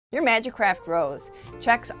Your Majacraft Rose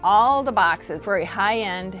checks all the boxes for a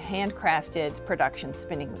high-end, handcrafted production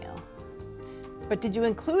spinning wheel. But did you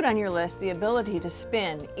include on your list the ability to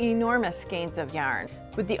spin enormous skeins of yarn?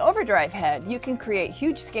 With the Overdrive Head, you can create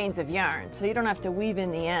huge skeins of yarn, so you don't have to weave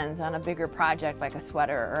in the ends on a bigger project like a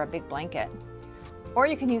sweater or a big blanket. Or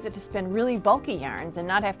you can use it to spin really bulky yarns and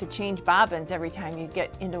not have to change bobbins every time you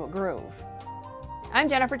get into a groove. I'm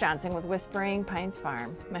Jennifer Johnson with Whispering Pines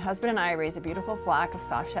Farm. My husband and I raise a beautiful flock of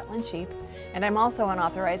soft Shetland sheep, and I'm also an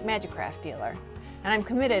authorized Majacraft dealer. And I'm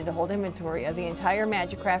committed to hold inventory of the entire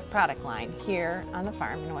Majacraft product line here on the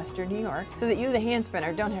farm in Western New York, so that you, the hand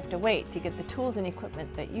spinner, don't have to wait to get the tools and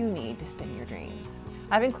equipment that you need to spin your dreams.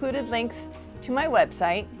 I've included links to my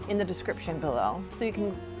website in the description below, so you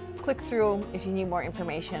can click through if you need more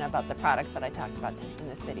information about the products that I talked about in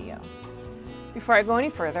this video. Before I go any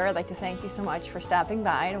further, I'd like to thank you so much for stopping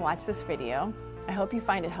by to watch this video. I hope you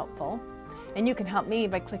find it helpful, and you can help me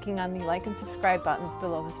by clicking on the like and subscribe buttons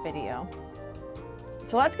below this video.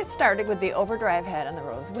 So let's get started with the Overdrive Head on the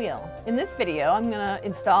Rose wheel. In this video, I'm going to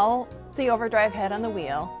install the Overdrive Head on the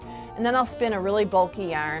wheel, and then I'll spin a really bulky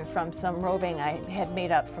yarn from some roving I had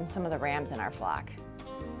made up from some of the rams in our flock.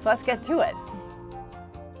 So let's get to it.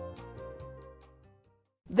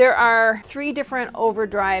 There are 3 different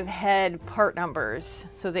Overdrive Head part numbers,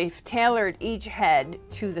 so they've tailored each head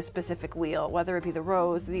to the specific wheel, whether it be the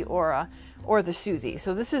Rose, the Aura, or the Suzie.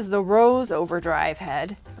 So this is the Rose Overdrive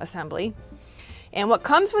Head assembly. And what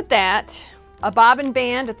comes with that, a bobbin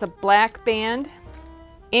band, it's a black band,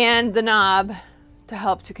 and the knob to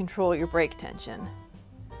help to control your brake tension.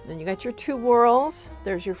 Then you got your 2 whorls.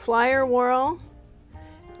 There's your flyer whorl,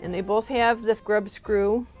 and they both have the grub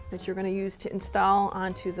screw that you're going to use to install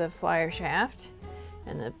onto the flyer shaft,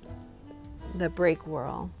 and the brake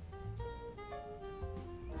whorl.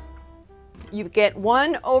 You get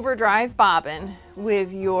 1 overdrive bobbin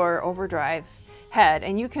with your overdrive head,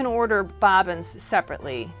 and you can order bobbins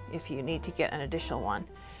separately if you need to get an additional one.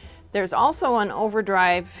 There's also an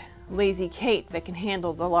overdrive lazy Kate that can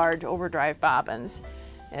handle the large overdrive bobbins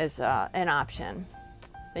as an option.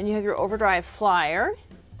 Then you have your overdrive flyer,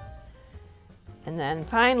 and then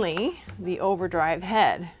finally the overdrive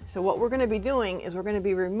head. So what we're going to be doing is we're going to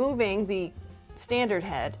be removing the standard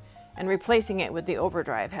head and replacing it with the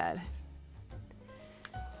overdrive head.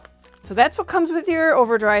 So that's what comes with your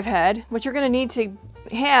overdrive head. What you're going to need to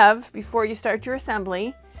have before you start your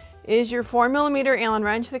assembly is your 4mm Allen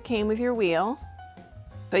wrench that came with your wheel.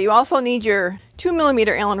 But you also need your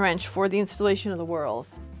 2mm Allen wrench for the installation of the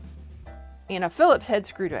whorls, and a Phillips head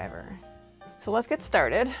screwdriver. So let's get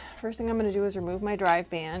started. First thing I'm going to do is remove my drive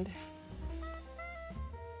band.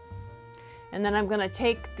 And then I'm going to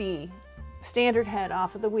take the standard head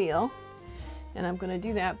off of the wheel. And I'm going to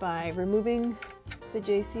do that by removing the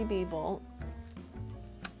JCB bolt.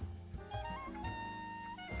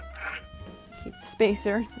 Keep the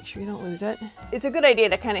spacer, make sure you don't lose it. It's a good idea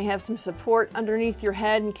to kind of have some support underneath your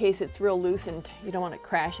head in case it's real loose and you don't want it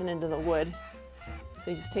crashing into the wood.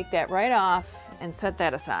 So you just take that right off and set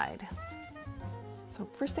that aside. So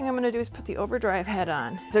first thing I'm going to do is put the overdrive head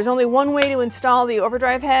on. There's only one way to install the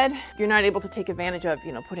overdrive head. You're not able to take advantage of,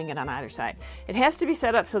 putting it on either side. It has to be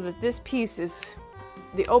set up so that this piece is,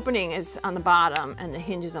 the opening is on the bottom and the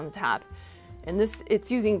hinge is on the top. And it's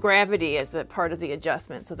using gravity as a part of the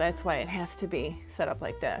adjustment, so that's why it has to be set up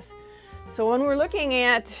like this. So when we're looking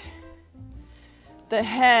at the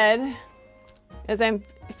head, as I'm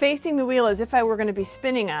facing the wheel as if I were going to be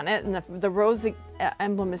spinning on it, and the rose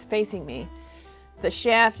emblem is facing me, the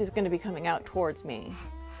shaft is going to be coming out towards me.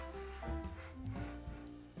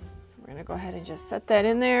 So we're going to go ahead and just set that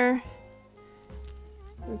in there.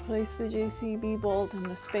 Replace the JCB bolt and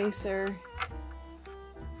the spacer.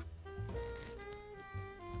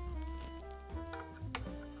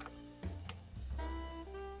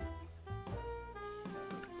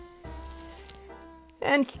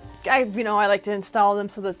 And I like to install them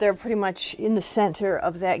so that they're pretty much in the center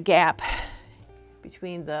of that gap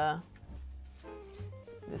between this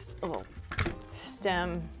little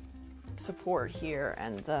stem support here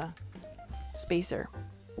and the spacer.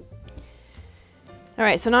 All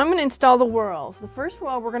right, so now I'm going to install the whorls. The first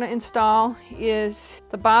whorl we're going to install is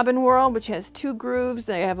the bobbin whorl, which has 2 grooves.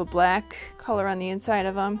 They have a black color on the inside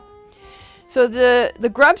of them. So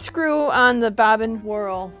the grub screw on the bobbin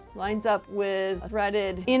whorl lines up with a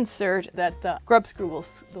threaded insert that the grub screw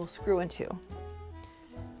will screw into.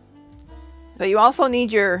 But you also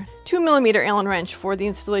need your 2mm Allen wrench for the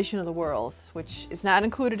installation of the whorls, which is not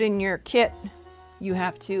included in your kit. You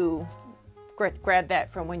have to grab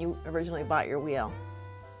that from when you originally bought your wheel.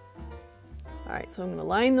 All right, so I'm going to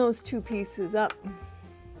line those 2 pieces up.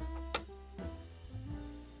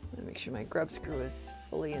 Make sure my grub screw is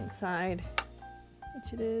fully inside,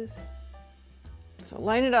 which it is. So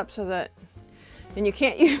line it up so that, and you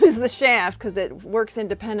can't use the shaft because it works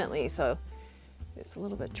independently, so it's a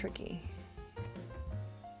little bit tricky.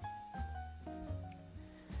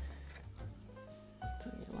 So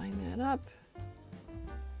you line that up.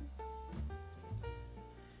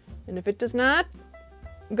 And if it does not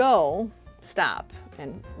go, stop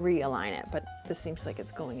and realign it, but this seems like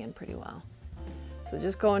it's going in pretty well. So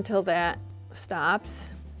just go until that stops.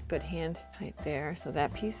 Good hand height there. So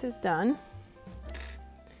that piece is done.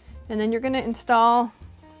 And then you're going to install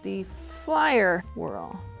the flyer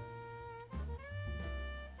whirl.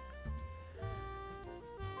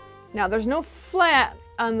 Now there's no flat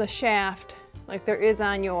on the shaft like there is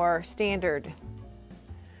on your standard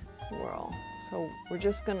whirl. So we're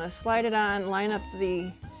just going to slide it on, line up the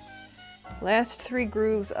last 3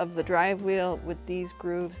 grooves of the drive wheel with these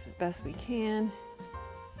grooves as best we can.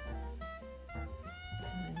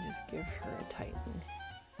 And then just give her a tighten.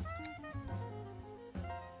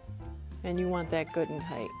 And you want that good and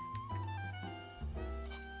tight.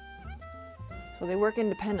 So they work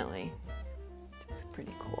independently, which is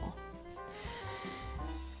pretty cool.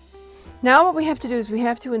 Now what we have to do is we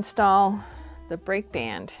have to install the brake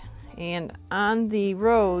band. And on the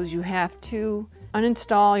Rose, you have to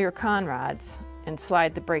uninstall your con rods and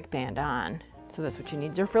slide the brake band on. So that's what you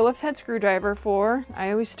need your Phillips head screwdriver for.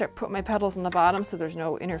 I always put my pedals on the bottom so there's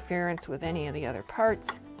no interference with any of the other parts.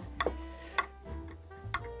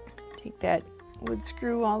 Take that wood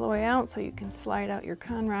screw all the way out so you can slide out your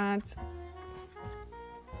con rods.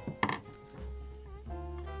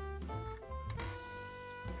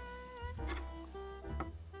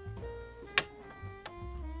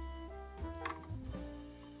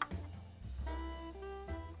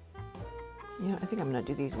 You know, I think I'm going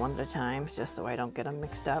to do these one at a time just so I don't get them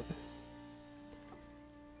mixed up.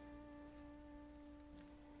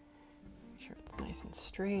 Make sure it's nice and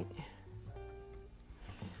straight.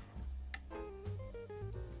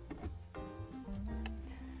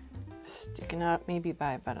 Sticking up maybe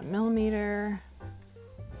by about 1 millimeter.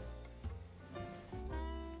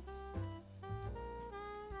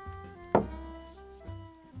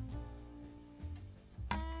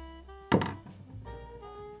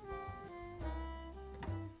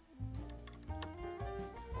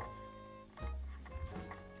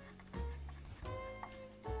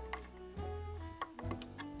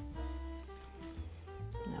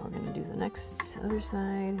 Now we're going to do the next other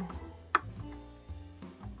side.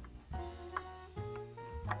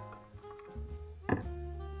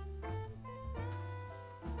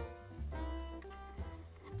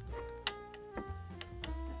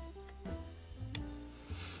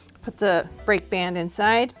 Put the brake band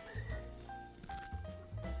inside.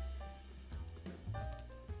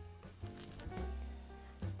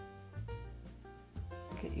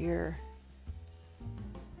 Get your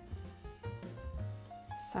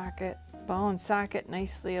socket, ball and socket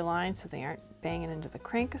nicely aligned so they aren't banging into the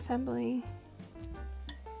crank assembly.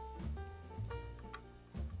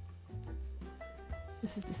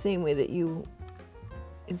 This is the same way that you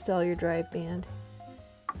install your drive band.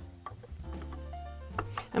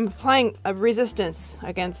 I'm applying a resistance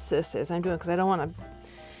against this as I'm doing because I don't want to,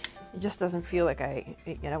 it just doesn't feel like I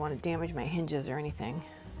don't want to damage my hinges or anything.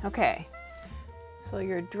 Okay, so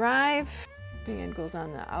your drive band goes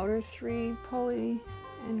on the outer 3 pulley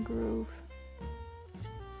and groove.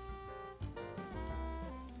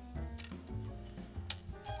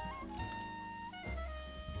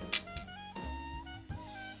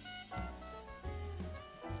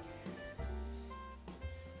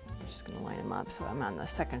 Just going to line them up so I'm on the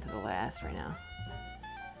second to the last right now.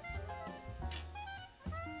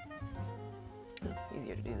 Oh,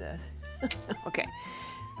 easier to do this. Okay,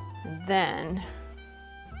 and then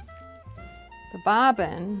the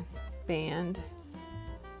bobbin band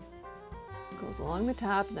goes along the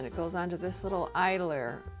top and then it goes onto this little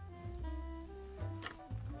idler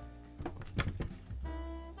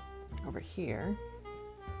over here.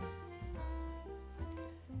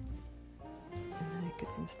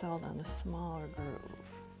 Gets installed on the smaller groove.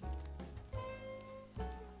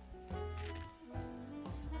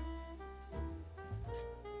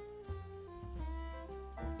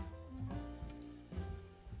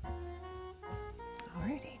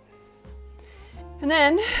 Alrighty. And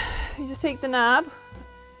then you just take the knob,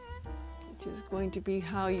 which is going to be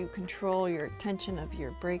how you control your tension of your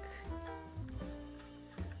brake,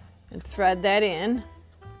 and thread that in.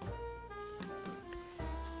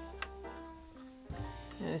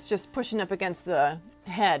 And it's just pushing up against the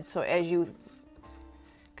head, so as you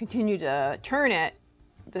continue to turn it,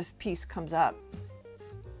 this piece comes up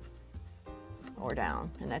or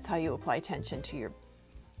down, and that's how you apply tension to your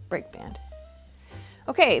brake band.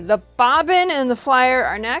 Okay, the bobbin and the flyer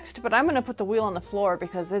are next, but I'm going to put the wheel on the floor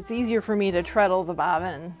because it's easier for me to treadle the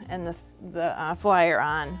bobbin and the flyer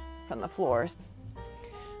on from the floors.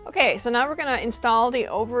 Okay, so now we're going to install the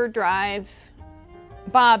Overdrive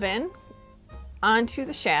bobbin onto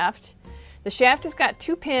the shaft. The shaft has got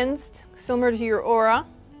 2 pins similar to your Aura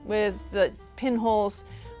with the pinholes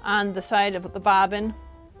on the side of the bobbin.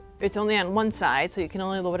 It's only on one side, so you can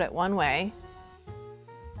only load it one way.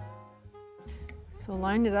 So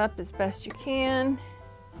line it up as best you can.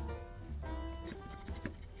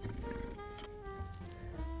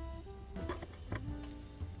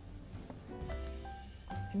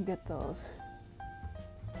 And get those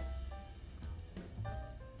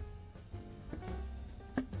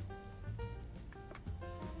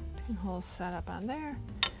pinholes set up on there.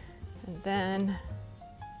 And then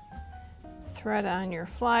thread on your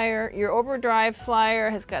flyer. Your Overdrive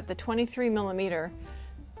flyer has got the 23mm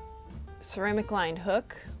ceramic lined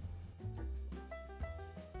hook.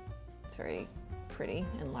 It's very pretty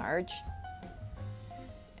and large.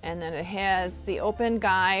 And then it has the open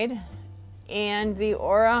guide and the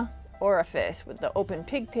orifice with the open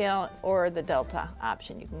pigtail or the delta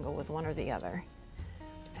option. You can go with one or the other,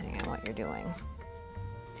 depending on what you're doing.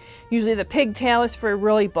 Usually the pigtail is for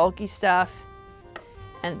really bulky stuff,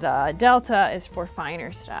 and the delta is for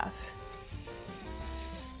finer stuff.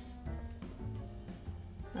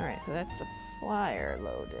 All right, so that's the flyer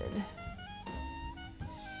loaded.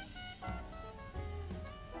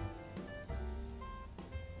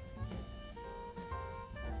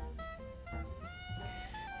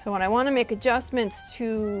 So when I want to make adjustments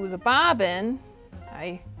to the bobbin,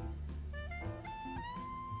 I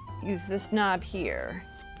use this knob here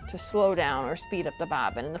to slow down or speed up the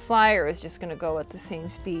bobbin, and the flyer is just going to go at the same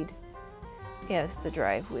speed as the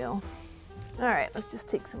drive wheel. All right, let's just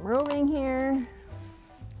take some roving here.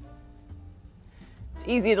 It's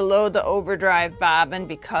easy to load the Overdrive bobbin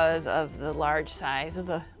because of the large size of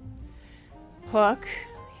the hook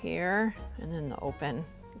here, and then the open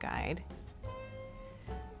guide.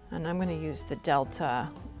 And I'm going to use the delta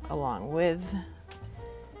along with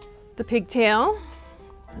the pigtail.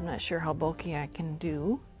 I'm not sure how bulky I can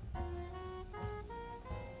do.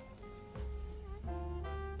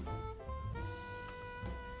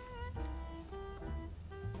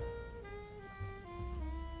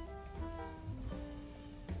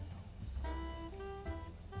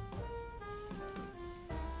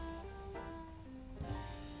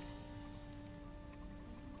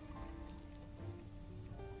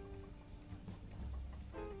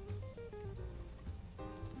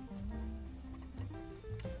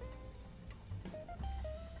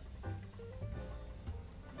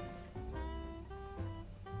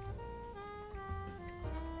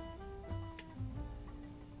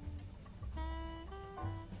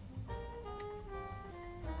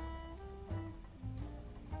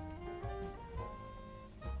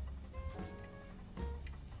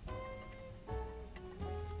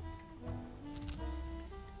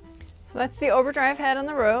 So that's the Overdrive head on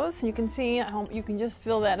the Rose. You can see how you can just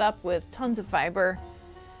fill that up with tons of fiber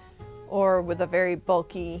or with a very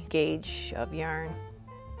bulky gauge of yarn.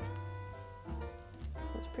 So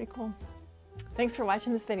it's pretty cool. Thanks for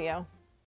watching this video.